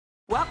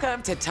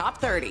Welcome to Top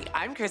 30.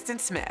 I'm Kristen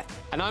Smith.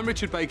 And I'm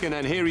Richard Bacon,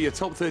 and here are your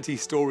top 30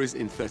 stories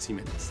in 30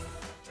 minutes.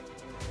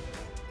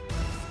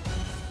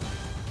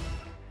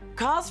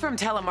 Calls from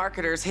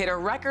telemarketers hit a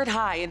record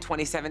high in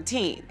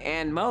 2017,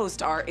 and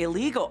most are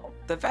illegal.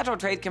 The Federal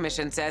Trade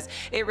Commission says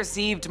it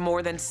received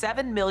more than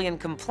 7 million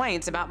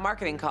complaints about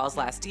marketing calls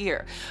last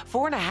year.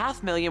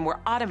 4.5 million were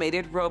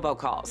automated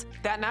robocalls.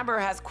 That number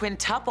has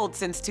quintupled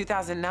since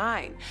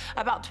 2009.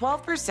 About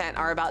 12%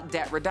 are about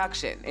debt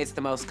reduction. It's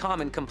the most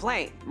common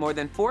complaint. More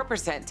than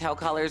 4% tell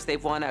callers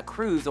they've won a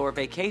cruise or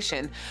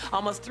vacation.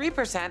 Almost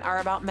 3% are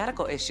about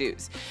medical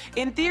issues.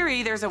 In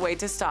theory, there's a way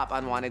to stop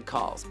unwanted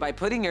calls by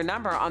putting your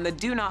number on the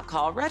Do Not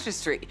Call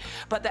registry.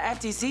 But the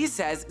FTC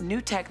says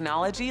new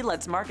technology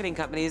lets marketing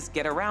companies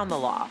get around the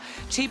law.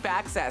 Cheap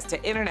access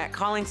to internet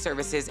calling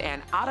services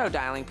and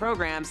auto-dialing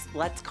programs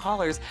lets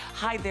callers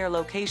hide their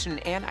location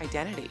and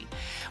identity.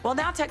 Well,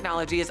 now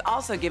technology is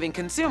also giving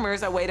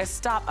consumers a way to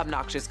stop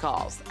obnoxious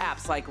calls.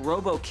 Apps like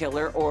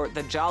RoboKiller or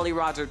the Jolly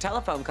Roger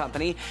telephone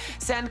company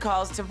send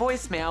calls to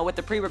voicemail with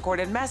a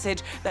pre-recorded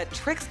message that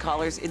tricks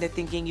callers into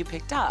thinking you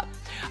picked up.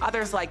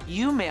 Others like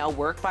YouMail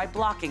work by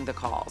blocking the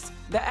calls.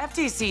 The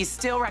FTC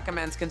still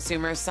recommends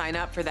consumers sign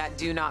up for that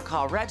Do Not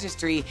Call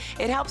registry.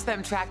 It helps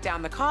them track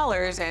down the callers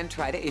and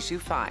try to issue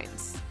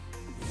fines.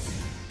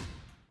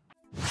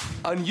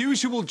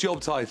 Unusual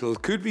job titles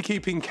could be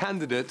keeping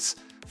candidates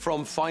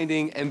from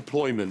finding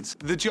employment.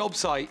 The job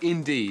site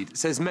Indeed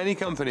says many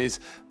companies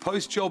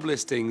post job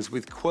listings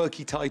with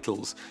quirky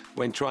titles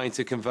when trying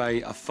to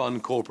convey a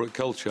fun corporate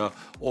culture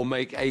or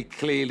make a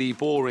clearly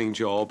boring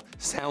job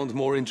sound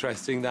more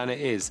interesting than it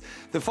is.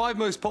 The 5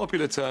 most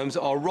popular terms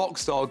are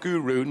rockstar,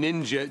 guru,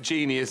 ninja,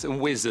 genius, and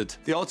wizard.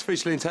 The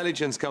artificial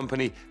intelligence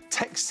company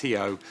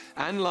Textio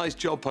analyzed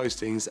job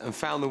postings and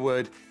found the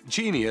word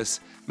genius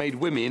made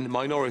women,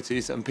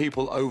 minorities, and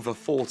people over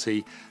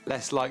 40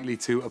 less likely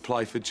to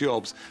apply for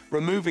jobs.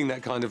 Removing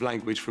that kind of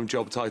language from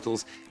job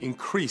titles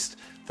increased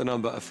the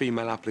number of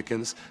female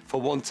applicants for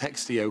one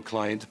Textio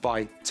client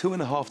by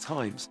 2.5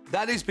 times.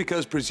 That is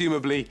because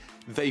presumably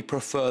they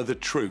prefer the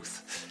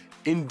truth.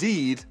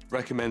 Indeed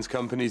recommends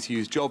companies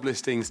use job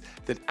listings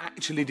that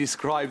actually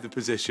describe the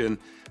position,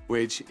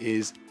 which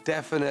is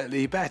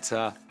definitely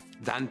better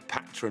than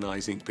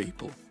patronizing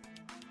people.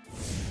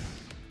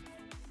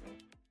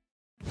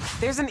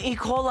 There's an E.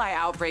 coli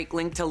outbreak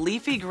linked to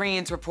leafy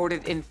greens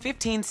reported in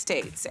 15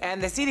 states,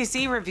 and the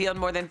CDC revealed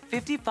more than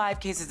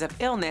 55 cases of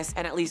illness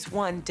and at least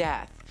 1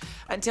 death.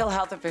 Until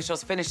health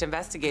officials finish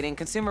investigating,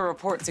 Consumer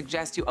Reports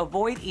suggest you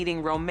avoid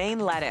eating romaine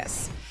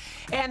lettuce.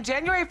 And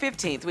January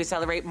 15th, we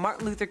celebrate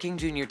Martin Luther King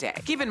Jr. Day.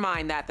 Keep in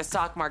mind that the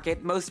stock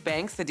market, most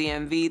banks, the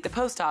DMV, the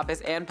post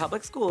office, and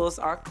public schools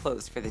are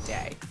closed for the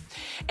day.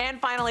 And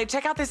finally,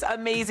 check out this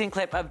amazing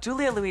clip of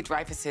Julia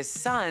Louis-Dreyfus's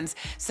sons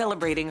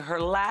celebrating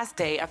her last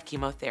day of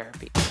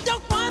chemotherapy.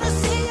 Don't wanna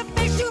see your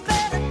face, you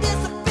better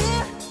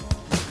disappear.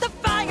 The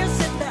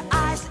fire's in their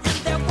eyes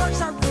and their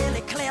words are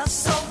really clear,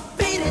 so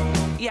beat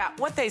it. Yeah,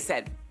 what they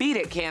said, beat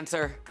it,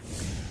 cancer.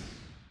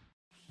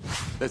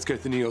 Let's go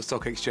to the New York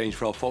Stock Exchange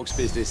for our Fox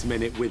Business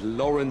Minute with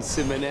Lauren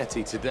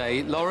Simonetti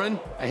today. Lauren,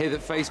 I hear that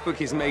Facebook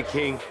is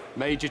making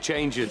major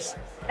changes.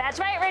 That's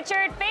right,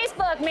 Richard.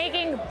 Facebook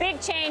making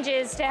big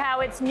changes to how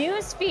its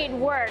news feed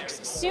works.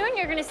 Soon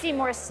you're going to see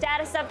more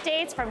status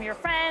updates from your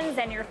friends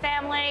and your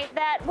family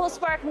that will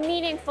spark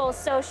meaningful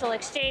social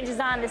exchanges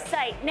on the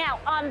site.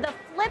 Now, on the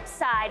flip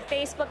side,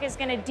 Facebook is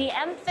going to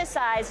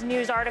de-emphasize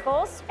news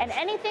articles and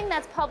anything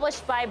that's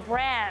published by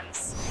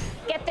brands.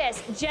 Get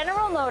this,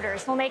 General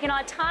Motors will make an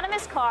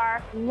autonomous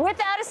car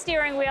without a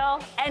steering wheel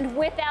and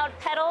without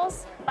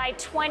pedals by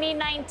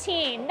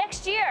 2019,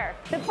 next year.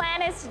 The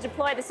plan is to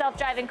deploy the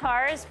self-driving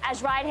cars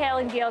as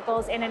ride-hailing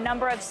vehicles in a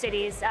number of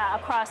cities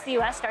across the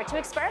U.S. start to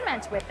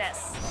experiment with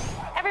this.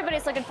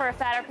 Everybody's looking for a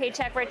fatter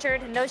paycheck,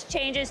 Richard, and those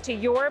changes to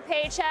your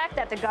paycheck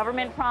that the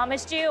government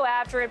promised you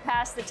after it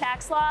passed the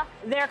tax law,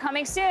 they're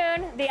coming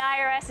soon. The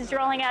IRS is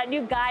rolling out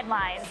new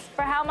guidelines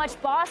for how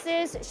much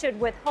bosses should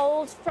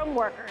withhold from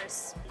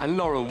workers. And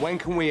Lauren, when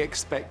can we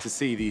expect to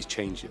see these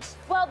changes?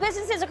 Well,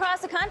 businesses across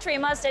the country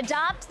must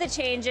adopt the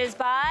changes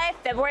by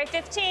February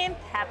 15th.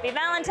 Happy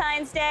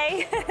Valentine's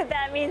Day.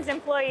 That means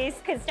employees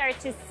could start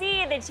to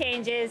see the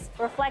changes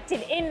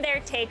reflected in their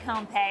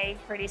take-home pay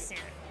pretty soon.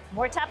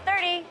 More Top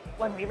 30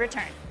 when we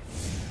return.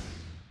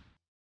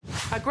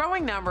 A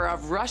growing number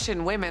of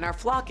Russian women are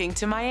flocking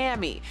to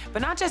Miami,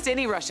 but not just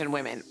any Russian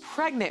women,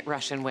 pregnant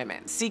Russian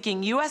women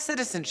seeking U.S.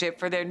 citizenship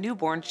for their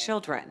newborn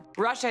children.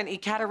 Russian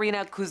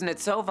Ekaterina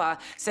Kuznetsova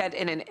said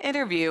in an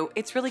interview,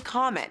 "It's really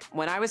common.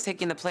 When I was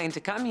taking the plane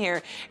to come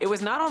here, it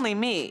was not only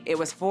me, it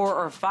was 4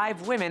 or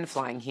 5 women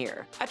flying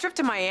here." A trip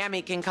to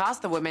Miami can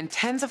cost the women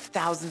tens of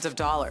thousands of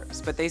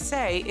dollars, but they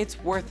say it's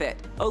worth it.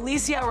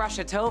 Olesya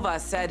Rashatova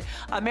said,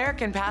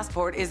 "American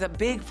passport is a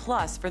big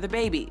plus for the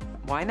baby.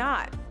 Why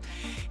not?"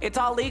 It's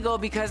all legal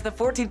because the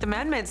 14th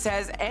Amendment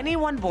says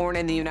anyone born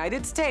in the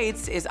United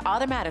States is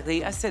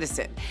automatically a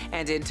citizen.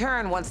 And in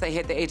turn, once they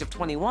hit the age of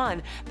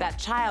 21, that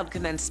child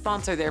can then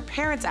sponsor their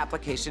parents'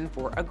 application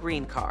for a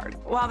green card.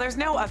 While there's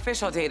no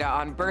official data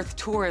on birth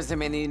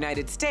tourism in the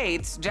United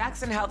States,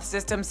 Jackson Health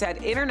System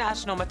said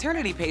international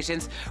maternity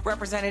patients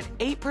represented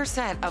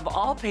 8% of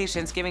all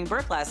patients giving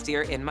birth last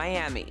year in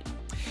Miami.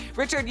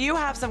 Richard, you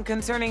have some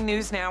concerning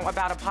news now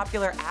about a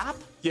popular app?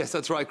 Yes,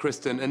 that's right,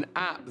 Kristen. An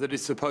app that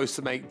is supposed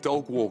to make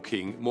dog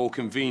walking more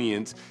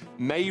convenient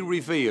may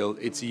reveal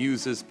its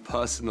users'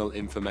 personal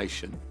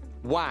information.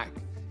 Wag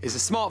is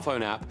a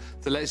smartphone app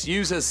that lets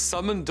users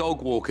summon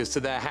dog walkers to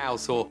their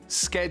house or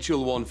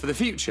schedule one for the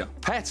future.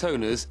 Pet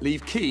owners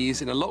leave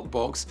keys in a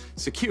lockbox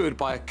secured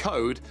by a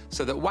code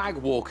so that Wag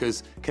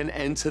walkers can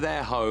enter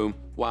their home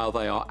while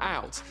they are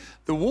out.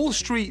 The Wall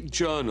Street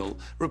Journal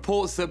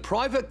reports that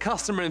private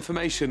customer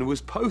information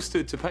was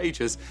posted to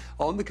pages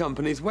on the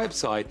company's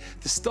website.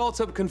 The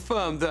startup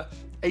confirmed that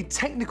a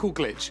technical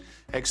glitch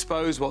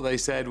exposed what they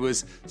said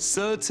was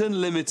certain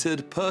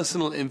limited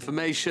personal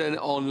information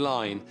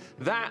online.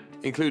 That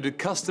included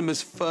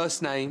customers'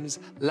 first names,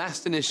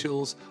 last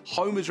initials,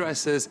 home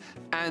addresses,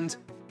 and,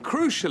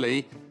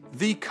 crucially,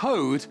 the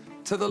code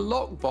to the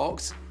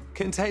lockbox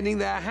containing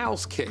their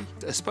house key.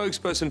 A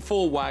spokesperson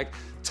for Wag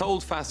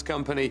told Fast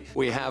Company,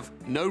 "We have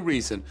no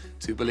reason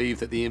to believe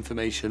that the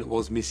information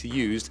was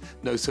misused.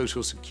 No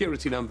social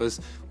security numbers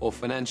or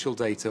financial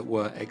data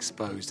were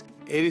exposed."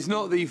 It is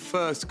not the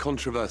first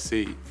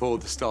controversy for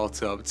the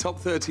startup. Top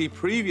 30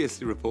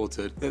 previously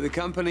reported that the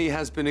company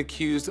has been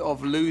accused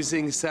of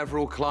losing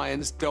several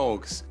clients'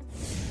 dogs.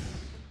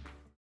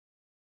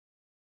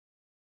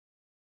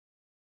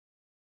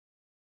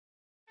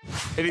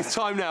 It is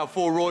time now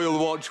for Royal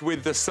Watch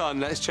with The Sun.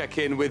 Let's check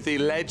in with the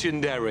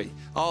legendary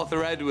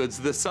Arthur Edwards,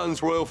 The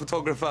Sun's royal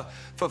photographer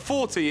for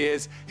 40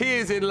 years. He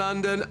is in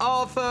London.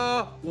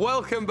 Arthur,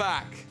 welcome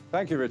back.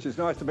 Thank you, Rich. It's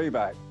nice to be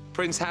back.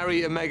 Prince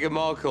Harry and Meghan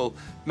Markle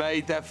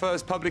made their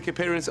first public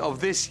appearance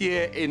of this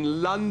year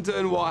in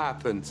London. What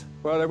happened?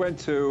 Well, they went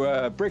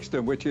to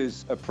Brixton, which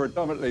is a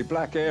predominantly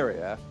black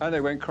area, and they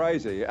went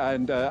crazy.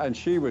 And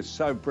she was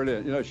so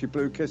brilliant. You know, she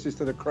blew kisses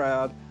to the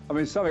crowd. I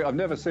mean, something I've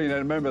never seen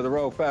a member of the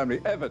royal family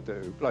ever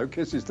do, blow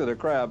kisses to the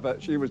crowd.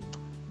 But she was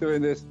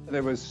doing this, and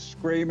there was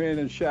screaming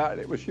and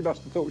shouting. She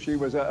must have thought she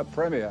was at a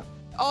premiere.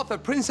 Arthur,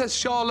 Princess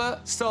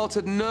Charlotte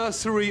started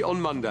nursery on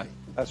Monday.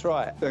 That's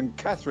right. And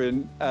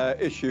Catherine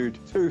issued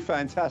 2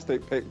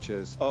 fantastic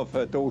pictures of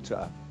her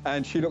daughter,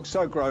 and she looked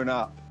so grown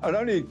up. And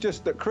only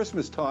just at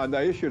Christmas time,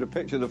 they issued a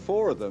picture of the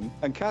 4 of them,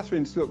 and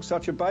Catherine looked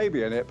such a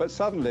baby in it. But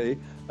suddenly,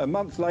 a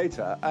month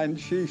later, and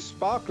she's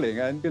sparkling.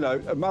 And, you know,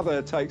 a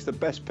mother takes the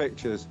best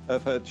pictures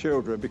of her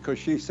children because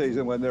she sees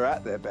them when they're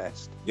at their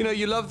best. You know,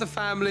 you love the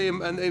family,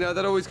 and you know,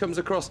 that always comes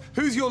across.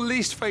 Who's your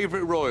least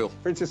favourite royal?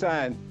 Princess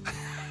Anne.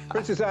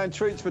 Princess Anne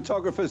treats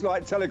photographers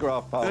like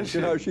telegraph poles.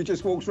 You know, she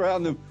just walks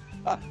around them,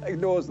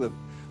 ignores them.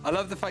 I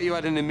love the fact you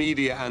had an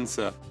immediate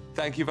answer.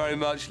 Thank you very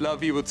much.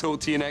 Love you. We'll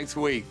talk to you next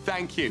week.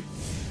 Thank you.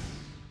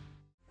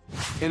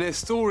 In a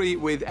story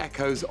with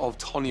echoes of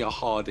Tonya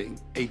Harding,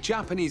 a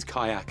Japanese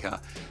kayaker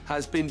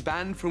has been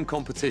banned from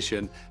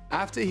competition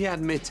after he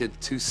admitted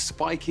to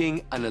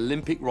spiking an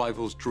Olympic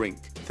rival's drink.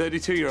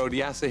 32-year-old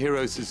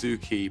Yasuhiro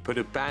Suzuki put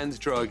a banned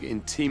drug in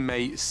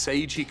teammate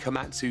Seiji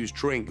Komatsu's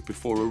drink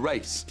before a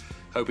race,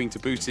 hoping to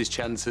boost his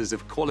chances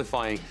of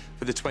qualifying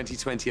for the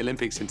 2020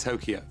 Olympics in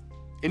Tokyo.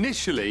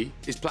 Initially,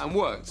 his plan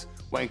worked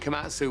when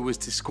Komatsu was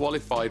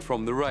disqualified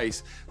from the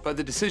race, but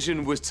the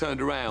decision was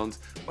turned around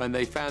when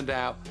they found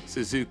out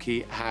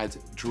Suzuki had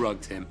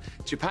drugged him.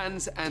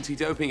 Japan's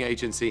anti-doping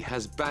agency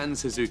has banned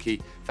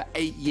Suzuki for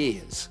 8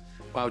 years,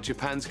 while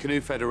Japan's Canoe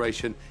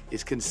Federation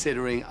is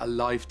considering a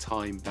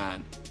lifetime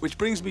ban. Which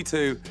brings me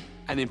to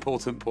an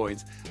important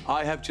point.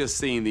 I have just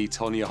seen the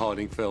Tonya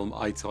Harding film,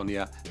 I,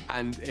 Tonya,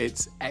 and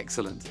it's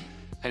excellent.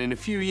 And in a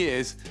few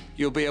years,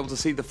 you'll be able to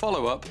see the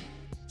follow-up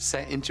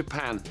set in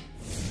Japan.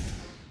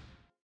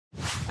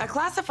 A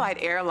classified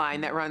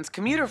airline that runs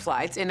commuter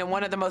flights into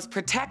one of the most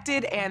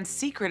protected and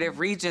secretive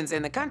regions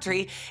in the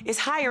country is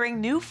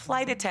hiring new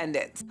flight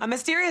attendants. A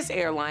mysterious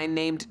airline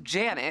named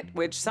Janet,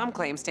 which some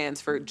claim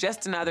stands for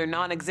just another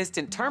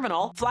non-existent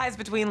terminal, flies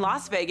between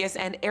Las Vegas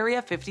and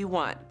Area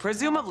 51,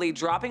 presumably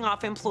dropping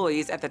off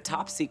employees at the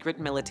top-secret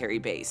military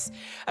base.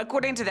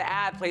 According to the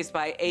ad placed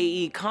by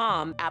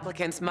AECOM,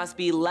 applicants must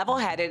be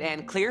level-headed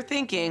and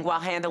clear-thinking while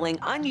handling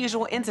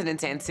unusual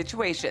incidents and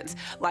situations,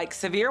 like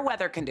severe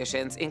weather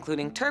conditions,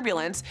 including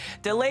turbulence,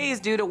 delays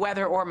due to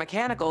weather or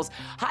mechanicals,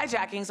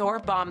 hijackings, or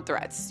bomb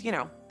threats. You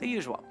know, the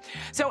usual.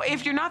 So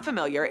if you're not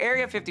familiar,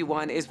 Area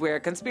 51 is where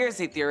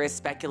conspiracy theorists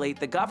speculate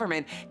the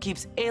government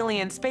keeps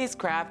alien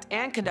spacecraft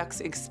and conducts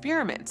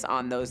experiments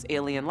on those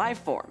alien life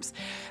forms.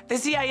 The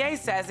CIA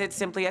says it's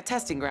simply a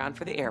testing ground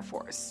for the Air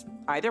Force.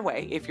 Either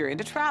way, if you're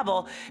into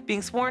travel,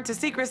 being sworn to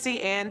secrecy,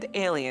 and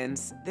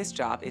aliens, this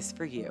job is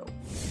for you.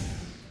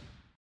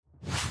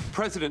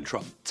 President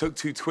Trump took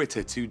to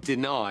Twitter to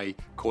deny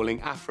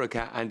calling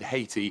Africa and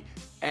Haiti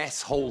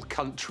S-hole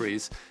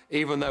countries,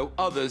 even though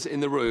others in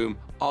the room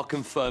are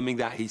confirming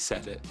that he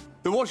said it.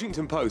 The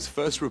Washington Post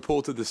first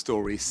reported the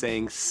story,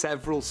 saying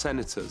several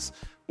senators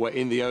were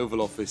in the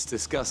Oval Office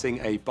discussing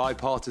a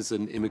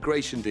bipartisan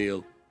immigration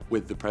deal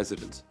with the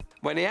president.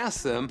 When he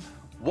asked them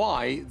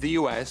why the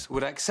US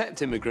would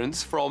accept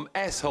immigrants from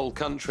S-hole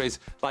countries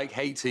like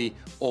Haiti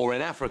or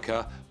in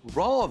Africa,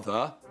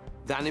 rather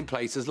than in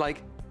places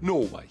like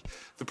Norway.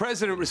 The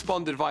president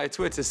responded via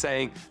Twitter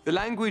saying, "The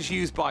language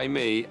used by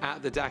me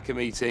at the DACA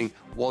meeting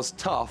was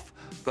tough,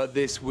 but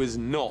this was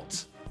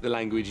not the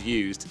language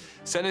used."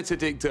 Senator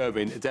Dick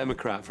Durbin, a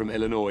Democrat from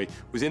Illinois,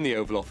 was in the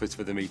Oval Office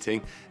for the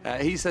meeting.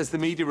 He says the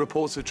media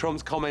reports of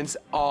Trump's comments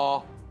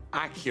are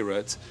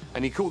accurate,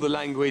 and he called the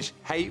language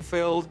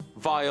hate-filled,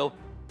 vile,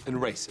 and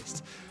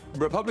racist.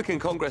 Republican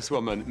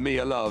Congresswoman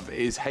Mia Love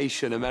is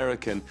Haitian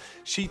American.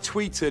 She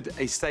tweeted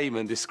a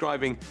statement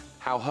describing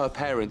how her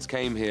parents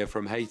came here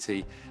from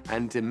Haiti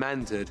and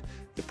demanded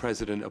the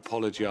president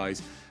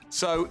apologize.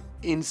 So,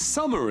 in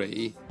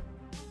summary,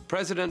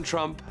 President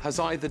Trump has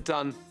either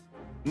done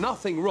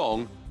nothing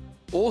wrong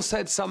or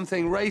said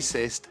something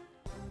racist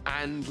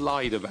and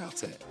lied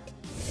about it.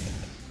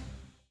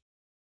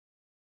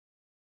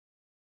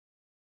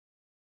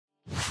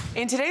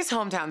 In today's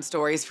Hometown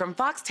Stories from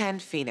Fox 10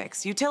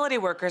 Phoenix, utility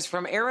workers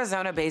from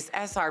Arizona-based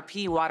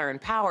SRP Water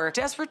and Power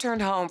just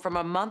returned home from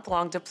a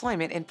month-long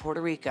deployment in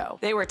Puerto Rico.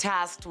 They were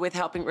tasked with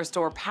helping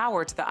restore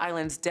power to the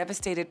island's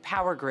devastated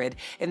power grid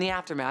in the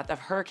aftermath of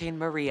Hurricane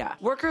Maria.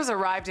 Workers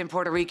arrived in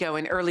Puerto Rico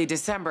in early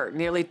December,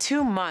 nearly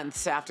 2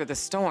 months after the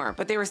storm,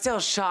 but they were still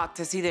shocked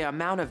to see the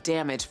amount of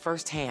damage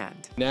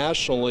firsthand.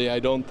 Nationally, I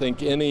don't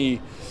think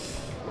any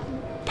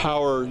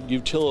power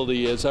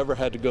utility has ever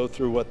had to go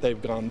through what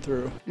they've gone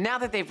through. Now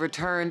that they've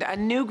returned, a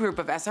new group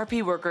of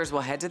SRP workers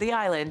will head to the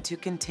island to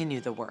continue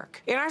the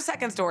work. In our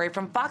second story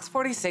from Fox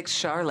 46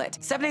 Charlotte,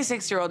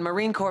 76-year-old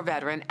Marine Corps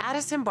veteran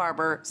Addison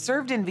Barber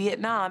served in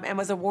Vietnam and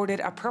was awarded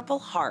a Purple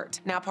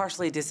Heart. Now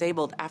partially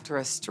disabled after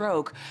a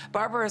stroke,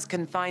 Barber is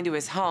confined to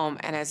his home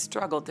and has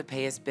struggled to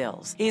pay his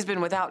bills. He's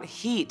been without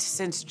heat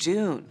since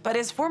June, but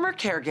his former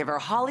caregiver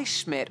Holly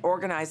Schmidt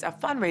organized a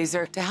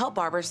fundraiser to help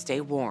Barber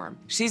stay warm.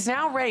 She's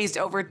now raised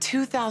over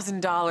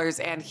 $2,000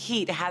 and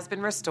heat has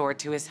been restored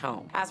to his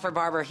home. As for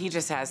Barber, he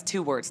just has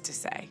 2 words to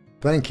say.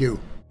 Thank you.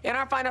 In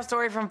our final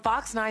story from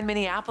Fox 9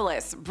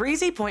 Minneapolis,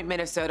 Breezy Point,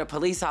 Minnesota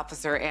police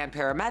officer and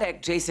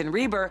paramedic Jason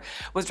Reber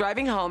was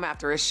driving home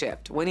after a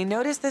shift when he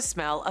noticed the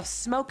smell of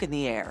smoke in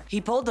the air. He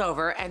pulled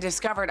over and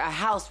discovered a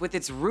house with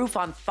its roof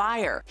on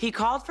fire. He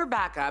called for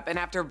backup, and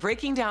after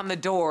breaking down the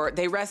door,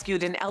 they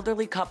rescued an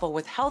elderly couple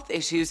with health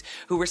issues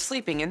who were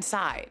sleeping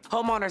inside.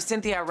 Homeowner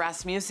Cynthia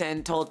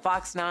Rasmussen told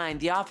Fox 9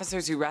 the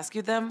officers who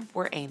rescued them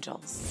were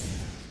angels.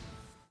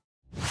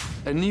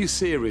 A new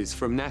series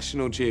from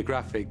National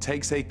Geographic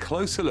takes a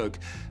closer look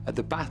at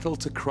the battle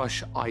to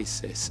crush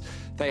ISIS.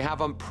 They have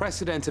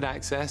unprecedented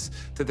access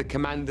to the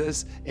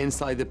commanders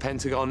inside the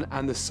Pentagon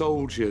and the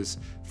soldiers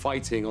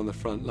fighting on the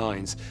front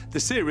lines.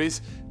 The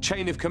series,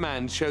 Chain of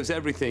Command, shows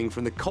everything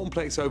from the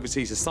complex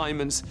overseas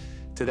assignments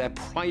to their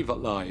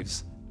private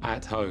lives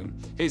at home.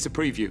 Here's a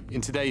preview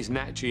in today's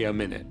Nat Geo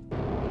Minute.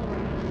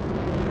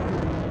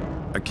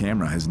 A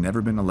camera has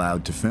never been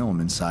allowed to film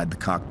inside the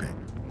cockpit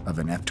of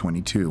an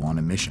F-22 on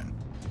a mission,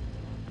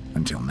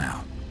 until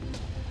now.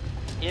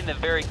 In the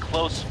very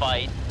close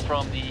fight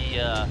from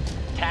the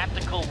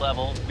tactical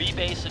level, we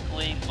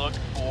basically look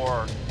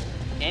for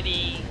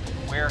any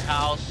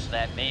warehouse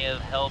that may have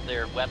held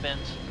their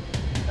weapons,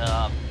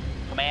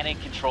 command and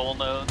control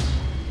nodes,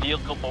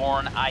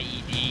 vehicle-borne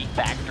IED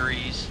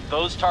factories.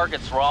 Those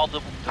targets were all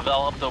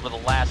developed over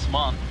the last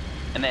month,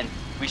 and then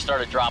we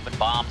started dropping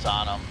bombs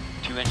on them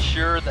to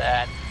ensure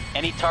that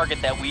any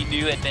target that we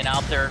knew had been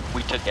out there,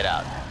 we took it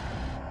out.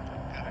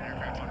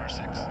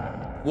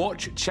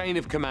 Watch Chain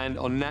of Command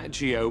on Nat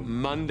Geo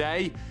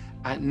Monday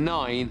at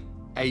 9,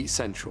 8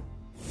 Central.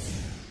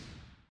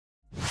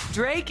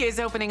 Drake is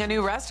opening a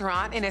new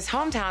restaurant in his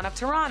hometown of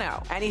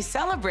Toronto, and he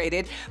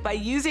celebrated by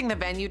using the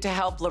venue to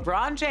help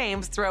LeBron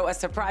James throw a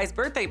surprise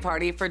birthday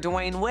party for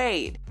Dwayne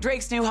Wade.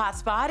 Drake's new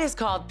hotspot is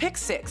called Pick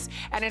 6,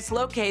 and it's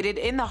located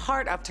in the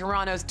heart of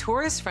Toronto's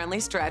tourist-friendly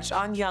stretch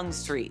on Yonge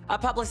Street. A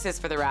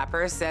publicist for the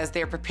rapper says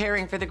they're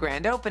preparing for the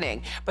grand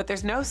opening, but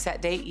there's no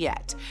set date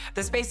yet.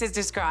 The space is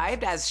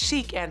described as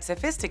chic and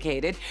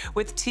sophisticated,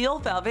 with teal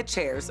velvet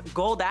chairs,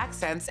 gold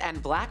accents,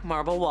 and black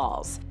marble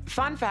walls.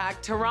 Fun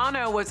fact,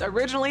 Toronto was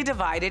originally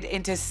divided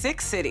into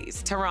 6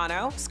 cities: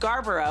 Toronto,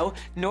 Scarborough,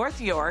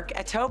 North York,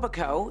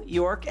 Etobicoke,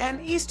 York,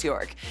 and East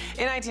York.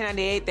 In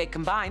 1998, they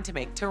combined to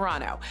make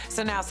Toronto.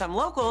 So now some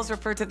locals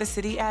refer to the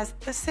city as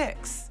the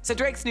Six. So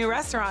Drake's new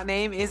restaurant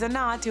name is a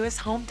nod to his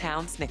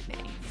hometown's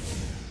nickname.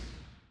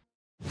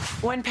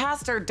 When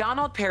Pastor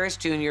Donald Parrish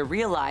Jr.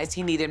 realized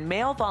he needed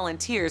male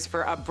volunteers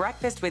for a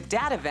Breakfast with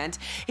Dad event,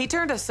 he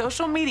turned to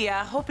social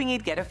media hoping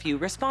he'd get a few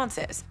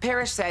responses.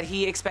 Parrish said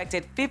he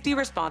expected 50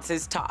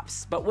 responses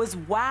tops, but was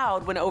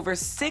wowed when over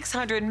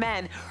 600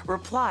 men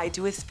replied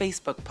to his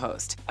Facebook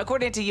post.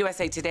 According to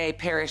USA Today,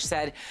 Parrish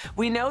said,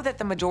 "We know that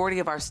the majority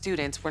of our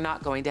students were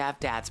not going to have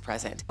dads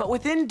present." But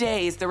within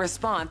days, the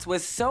response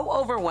was so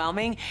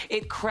overwhelming,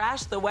 it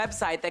crashed the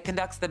website that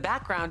conducts the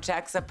background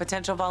checks of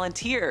potential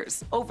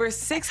volunteers. Over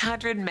 600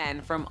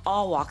 men from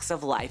all walks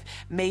of life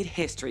made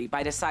history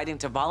by deciding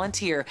to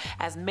volunteer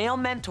as male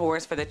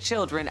mentors for the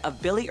children of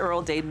Billy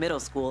Earl Day Middle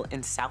School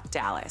in South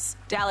Dallas.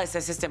 Dallas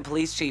Assistant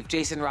Police Chief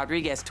Jason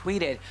Rodriguez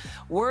tweeted,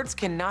 "Words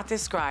cannot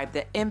describe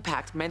the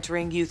impact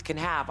mentoring youth can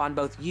have on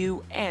both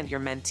you and your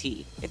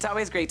mentee. It's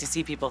always great to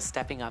see people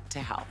stepping up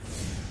to help."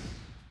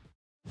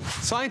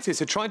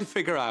 Scientists are trying to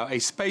figure out a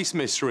space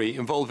mystery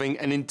involving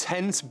an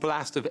intense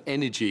blast of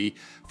energy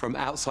from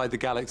outside the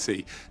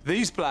galaxy.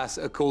 These blasts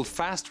are called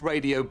fast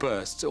radio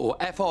bursts, or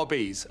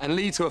FRBs, and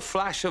lead to a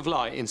flash of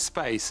light in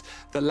space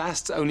that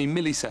lasts only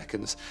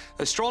milliseconds.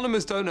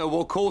 Astronomers don't know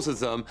what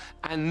causes them,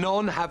 and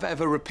none have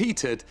ever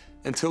repeated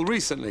until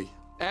recently.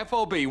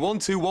 FRB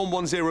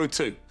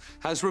 121102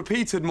 has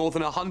repeated more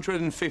than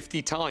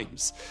 150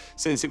 times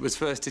since it was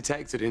first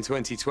detected in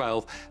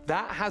 2012.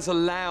 That has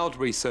allowed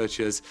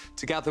researchers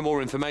to gather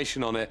more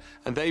information on it,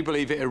 and they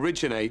believe it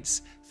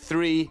originates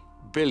 3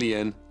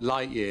 billion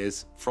light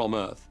years from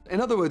Earth.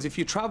 In other words, if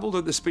you traveled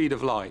at the speed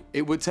of light,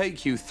 it would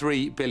take you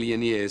 3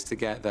 billion years to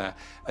get there.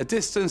 A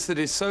distance that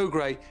is so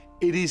great,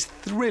 it is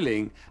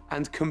thrilling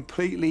and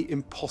completely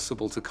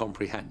impossible to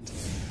comprehend.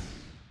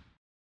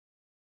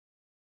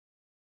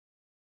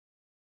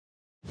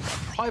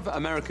 Private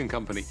American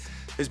company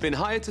has been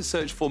hired to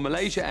search for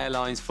Malaysia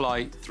Airlines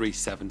Flight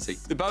 370.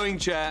 The Boeing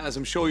jet, as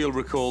I'm sure you'll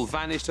recall,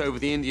 vanished over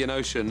the Indian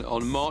Ocean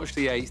on March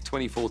the 8th,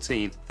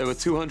 2014. There were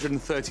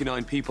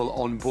 239 people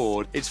on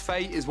board. Its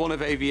fate is one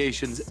of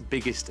aviation's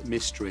biggest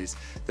mysteries.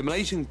 The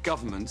Malaysian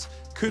government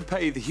could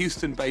pay the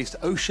Houston-based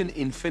Ocean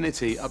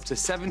Infinity up to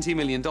 $70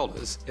 million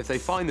if they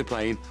find the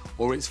plane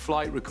or its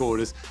flight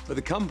recorders, but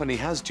the company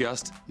has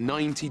just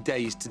 90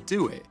 days to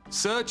do it.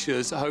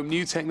 Searchers hope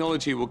new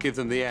technology will give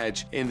them the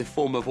edge in the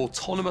form of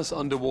autonomous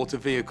underwater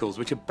vehicles,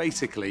 which are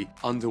basically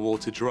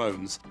underwater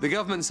drones. The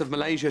governments of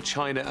Malaysia,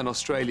 China, and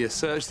Australia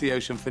searched the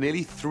ocean for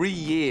nearly 3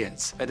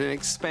 years at an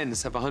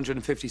expense of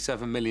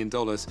 $157 million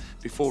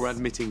before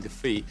admitting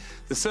defeat.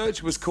 The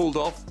search was called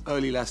off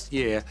early last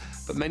year,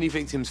 but many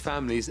victims'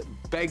 families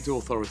begged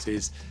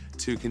authorities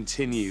to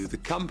continue. The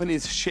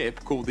company's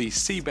ship, called the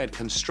Seabed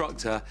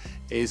Constructor,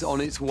 is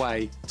on its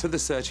way to the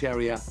search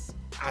area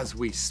as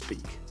we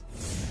speak.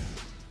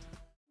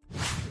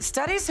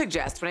 Studies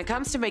suggest when it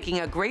comes to making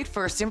a great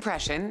first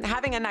impression,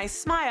 having a nice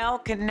smile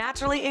can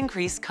naturally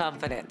increase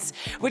confidence,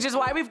 which is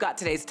why we've got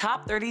today's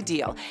top 30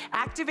 deal: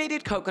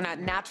 activated coconut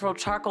natural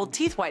charcoal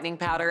teeth whitening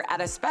powder at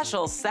a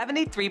special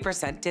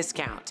 73%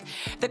 discount.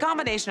 The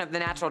combination of the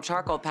natural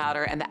charcoal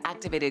powder and the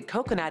activated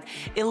coconut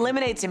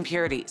eliminates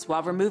impurities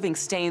while removing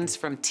stains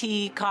from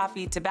tea,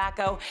 coffee,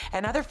 tobacco,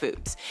 and other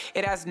foods.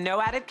 It has no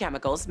added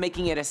chemicals,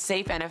 making it a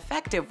safe and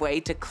effective way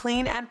to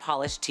clean and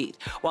polish teeth,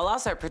 while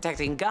also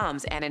protecting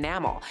gums and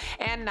enamel.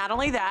 And not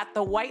only that,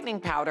 the whitening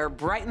powder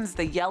brightens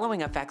the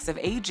yellowing effects of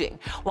aging,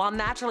 while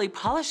naturally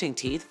polishing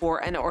teeth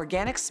for an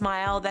organic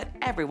smile that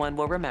everyone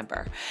will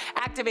remember.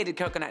 Activated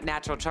coconut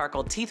natural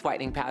charcoal teeth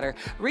whitening powder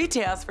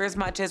retails for as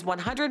much as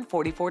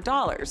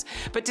 $144,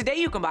 but today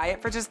you can buy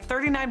it for just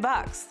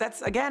 $39.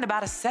 That's again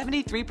about a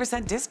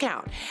 73%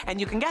 discount, and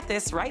you can get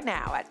this right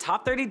now at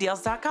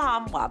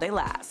top30deals.com while they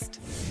last.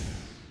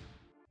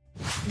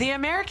 The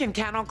American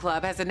Kennel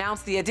Club has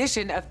announced the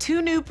addition of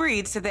 2 new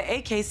breeds to the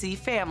AKC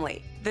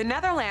family. The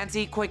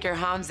Netherlandsche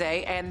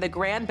Kwekerhanze and the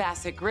Grand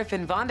Basset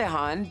Griffon Van de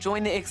Haan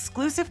join the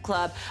exclusive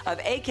club of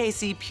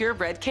AKC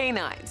purebred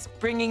canines,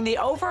 bringing the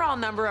overall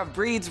number of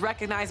breeds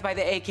recognized by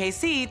the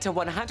AKC to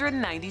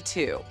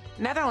 192.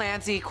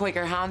 Netherlandsche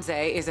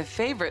Kwekerhanze is a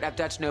favorite of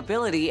Dutch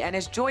nobility and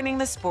is joining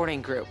the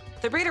sporting group.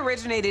 The breed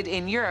originated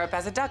in Europe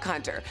as a duck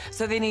hunter,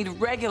 so they need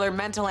regular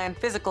mental and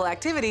physical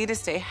activity to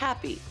stay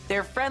happy.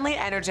 They're friendly,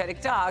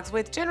 energetic dogs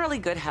with generally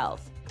good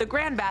health. The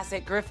Grand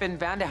Basset Griffon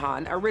Van de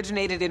Haan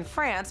originated in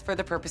France for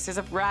the purposes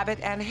of rabbit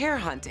and hare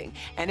hunting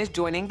and is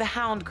joining the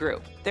hound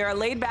group. They're a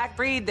laid-back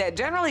breed that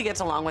generally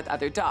gets along with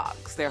other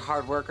dogs. They're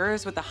hard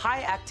workers with a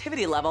high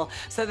activity level,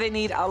 so they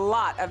need a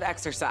lot of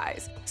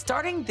exercise.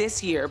 Starting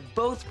this year,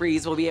 both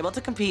breeds will be able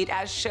to compete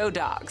as show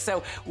dogs,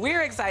 so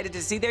we're excited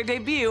to see their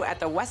debut at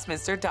the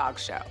Westminster Dog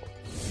Show.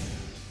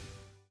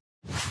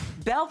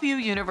 Bellevue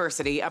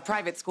University, a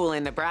private school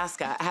in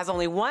Nebraska, has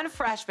only 1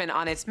 freshman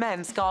on its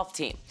men's golf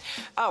team.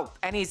 Oh,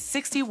 and he's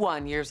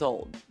 61 years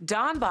old.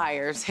 Don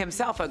Byers,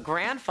 himself a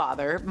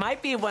grandfather,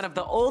 might be one of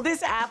the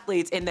oldest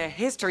athletes in the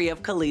history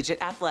of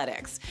collegiate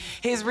athletics.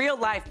 His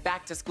real-life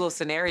back-to-school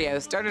scenario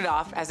started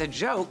off as a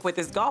joke with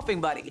his golfing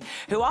buddy,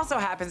 who also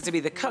happens to be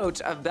the coach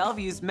of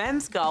Bellevue's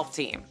men's golf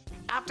team.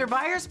 After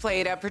Byers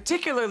played a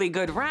particularly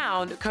good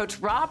round, Coach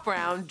Rob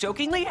Brown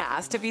jokingly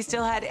asked if he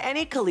still had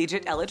any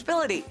collegiate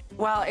eligibility.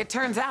 Well, it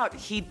turns out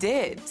he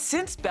did.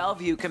 Since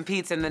Bellevue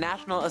competes in the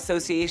National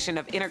Association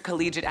of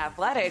Intercollegiate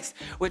Athletics,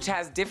 which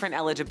has different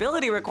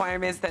eligibility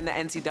requirements than the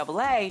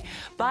NCAA,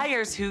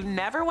 Byers, who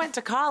never went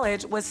to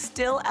college, was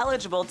still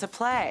eligible to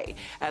play,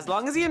 as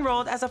long as he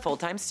enrolled as a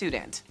full-time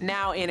student.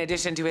 Now, in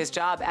addition to his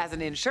job as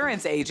an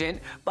insurance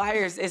agent,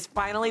 Byers is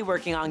finally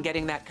working on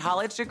getting that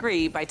college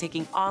degree by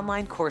taking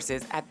online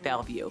courses at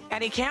Bellevue.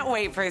 And he can't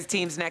wait for his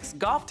team's next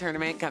golf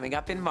tournament coming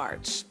up in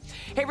March.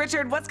 Hey,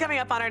 Richard, what's coming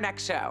up on our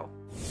next show?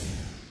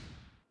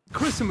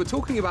 Kristen, we're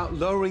talking about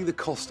lowering the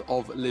cost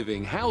of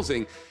living.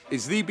 Housing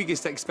is the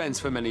biggest expense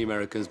for many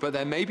Americans, but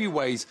there may be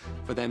ways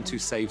for them to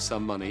save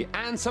some money.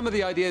 And some of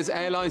the ideas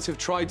airlines have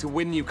tried to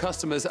win new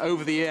customers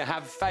over the year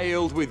have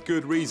failed with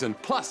good reason.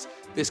 Plus,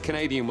 this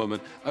Canadian woman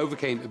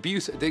overcame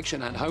abuse,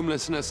 addiction, and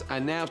homelessness,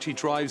 and now she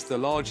drives the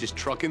largest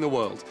truck in the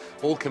world.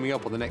 All coming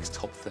up on the next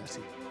Top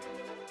 30.